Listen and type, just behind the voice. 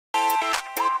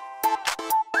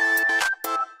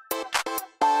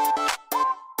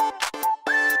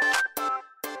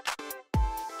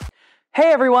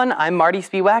Hey everyone, I'm Marty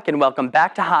Spiewak and welcome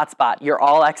back to Hotspot, your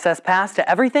all-access pass to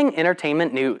everything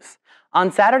entertainment news.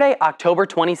 On Saturday, October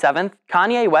 27th,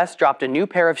 Kanye West dropped a new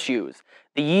pair of shoes,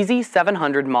 the Yeezy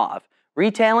 700 Mauve,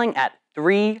 retailing at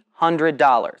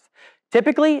 $300.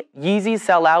 Typically, Yeezys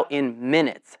sell out in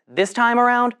minutes. This time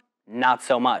around, not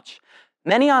so much.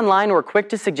 Many online were quick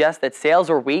to suggest that sales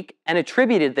were weak and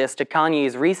attributed this to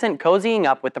Kanye's recent cozying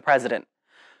up with the president.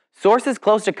 Sources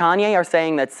close to Kanye are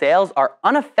saying that sales are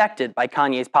unaffected by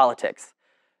Kanye's politics.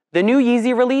 The new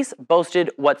Yeezy release boasted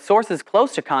what sources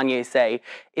close to Kanye say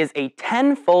is a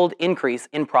 10-fold increase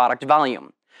in product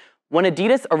volume. When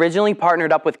Adidas originally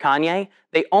partnered up with Kanye,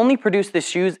 they only produced the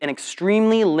shoes in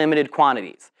extremely limited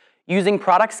quantities, using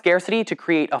product scarcity to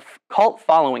create a cult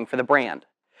following for the brand.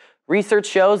 Research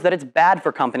shows that it's bad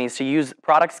for companies to use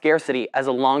product scarcity as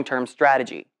a long-term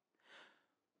strategy.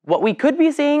 What we could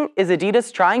be seeing is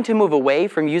Adidas trying to move away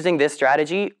from using this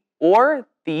strategy, or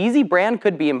the Yeezy brand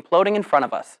could be imploding in front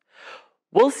of us.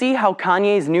 We'll see how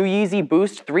Kanye's new Yeezy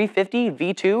Boost 350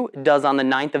 V2 does on the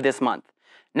 9th of this month.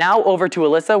 Now over to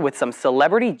Alyssa with some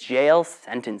celebrity jail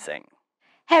sentencing.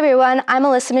 Hey everyone, I'm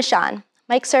Alyssa Michon.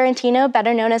 Mike Sorrentino,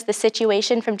 better known as The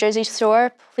Situation from Jersey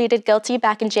Shore, pleaded guilty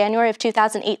back in January of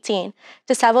 2018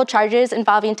 to several charges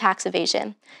involving tax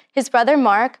evasion. His brother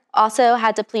Mark also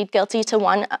had to plead guilty to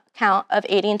one count of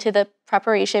aiding to the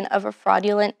preparation of a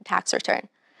fraudulent tax return.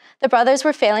 The brothers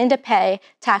were failing to pay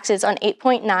taxes on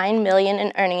 $8.9 million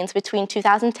in earnings between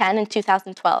 2010 and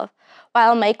 2012,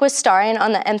 while Mike was starring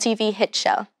on the MTV hit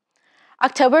show.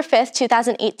 October 5th,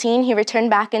 2018, he returned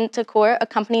back into court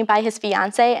accompanied by his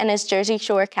fiancée and his Jersey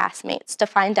Shore castmates to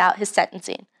find out his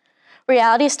sentencing.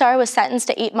 Reality star was sentenced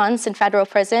to 8 months in federal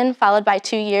prison, followed by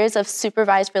 2 years of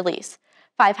supervised release,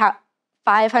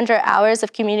 500 hours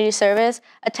of community service,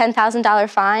 a $10,000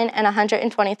 fine, and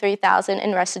 $123,000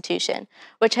 in restitution,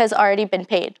 which has already been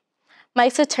paid.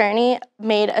 Mike's attorney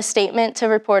made a statement to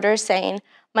reporters saying,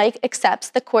 Mike accepts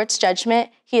the court's judgment.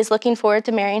 He is looking forward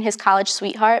to marrying his college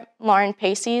sweetheart, Lauren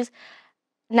Paces,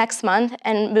 next month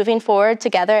and moving forward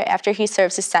together after he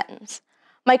serves his sentence.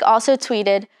 Mike also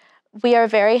tweeted, "We are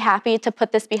very happy to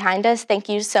put this behind us. Thank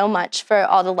you so much for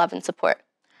all the love and support."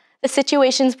 The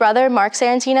Situation's brother, Mark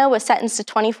Sorrentino, was sentenced to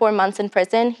 24 months in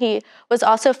prison. He was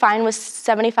also fined with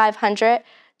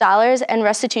 $7,500 and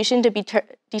restitution to be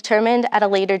determined at a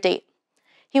later date.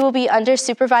 He will be under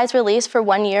supervised release for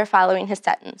 1 year following his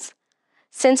sentence.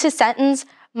 Since his sentence,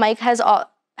 Mike has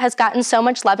gotten so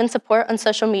much love and support on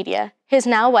social media. His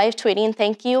now wife tweeting,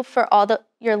 "Thank you for all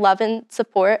your love and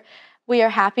support. We are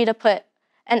happy to put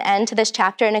an end to this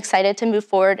chapter and excited to move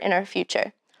forward in our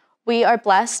future. We are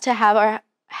blessed to have our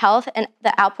health and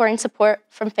the outpouring support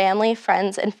from family,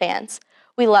 friends, and fans.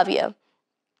 We love you."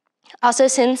 Also,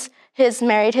 since he's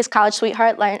married his college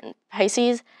sweetheart, Lauren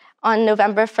Paces, on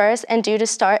November 1st and due to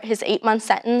start his 8-month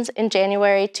sentence in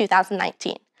January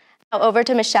 2019. Now over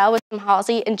to Michelle with some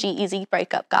Halsey and G-Eazy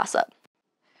breakup gossip.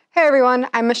 Hey everyone,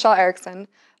 I'm Michelle Erickson.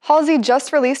 Halsey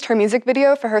just released her music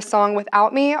video for her song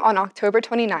Without Me on October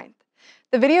 29th.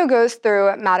 The video goes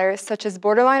through matters such as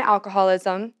borderline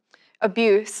alcoholism,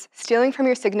 abuse, stealing from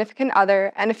your significant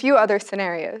other, and a few other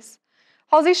scenarios.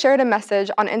 Halsey shared a message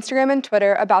on Instagram and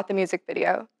Twitter about the music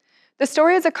video. The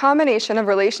story is a combination of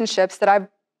relationships that I've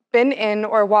been in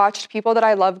or watched people that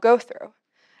I love go through.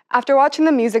 After watching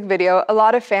the music video, a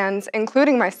lot of fans,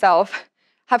 including myself,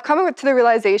 have come to the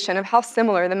realization of how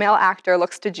similar the male actor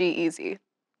looks to G-Eazy,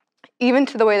 even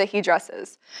to the way that he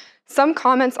dresses. Some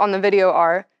comments on the video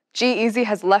are, "G-Eazy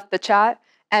has left the chat,"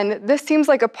 and this seems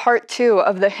like a part 2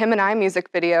 of the Him and I music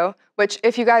video, which,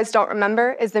 if you guys don't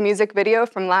remember, is the music video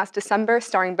from last December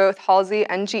starring both Halsey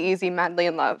and G-Eazy madly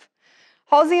in love.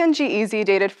 Halsey and G-Eazy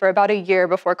dated for about a year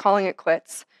before calling it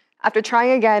quits. After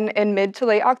trying again in mid to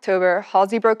late October,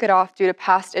 Halsey broke it off due to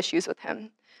past issues with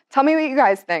him. Tell me what you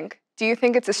guys think. Do you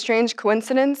think it's a strange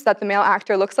coincidence that the male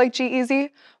actor looks like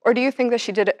G-Eazy, or do you think that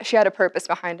she had a purpose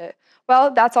behind it? Well,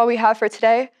 that's all we have for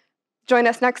today. Join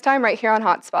us next time right here on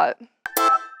Hotspot.